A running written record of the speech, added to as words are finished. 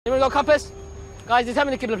Anyone got compass? Guys,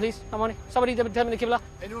 determine the Qibla, please. Come on. Somebody determine the Qibla.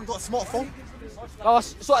 Anyone got a smartphone? Oh,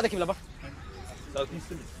 sort out the Qibla, bro.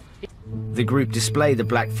 The group display the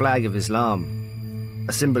black flag of Islam,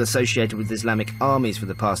 a symbol associated with Islamic armies for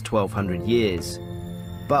the past 1200 years,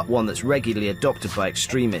 but one that's regularly adopted by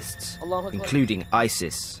extremists, including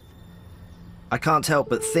ISIS. I can't help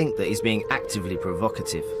but think that he's being actively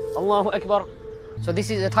provocative. Allahu Akbar. So this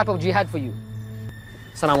is a type of jihad for you.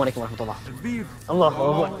 Assalamu alaikum wa rahmatullah.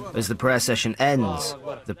 Allahu Akbar. As the prayer session ends,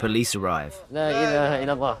 the police arrive. La ilaha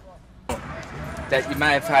illallah. That you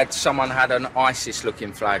may have had someone had an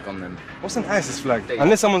ISIS-looking flag on them. What's an ISIS flag?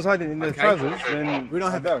 Unless someone's hiding in their trousers, then we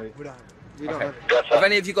don't have that. Okay. Have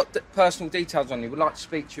any of you got personal details on you? Would like to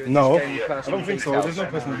speak to you? And no, just gain your I don't think so. There's no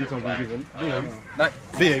personal details being given. No.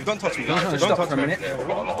 Behave, don't touch me. Don't Stop touch for a minute.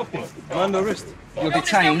 Man, the wrist. You're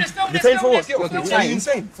detained. Detained for what? You're detained. Are you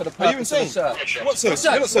insane? For the Are you purpose of insane? the search. What search?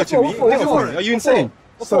 You're not searching me. Are you insane?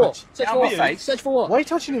 Search for what? Face. Search for what? Why are you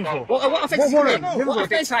touching him for? What offense? What You're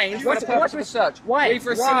detained for the purpose of the search. Why? We've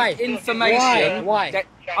received information. Why?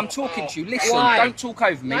 I'm talking to you. Listen. Why? Don't talk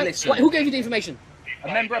over me. Listen. Who gave you the information? A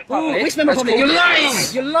member of public. Which member of public? You're lying!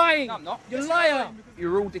 You're lying! No, I'm not. You're a liar!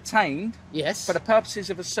 You're all detained. Yes. For the purposes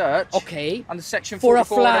of a search. Okay. Under Section For a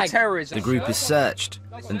 44 flag. of terrorism. The group is searched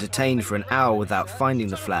and detained for an hour without finding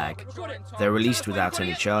the flag. They're released without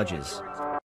any charges.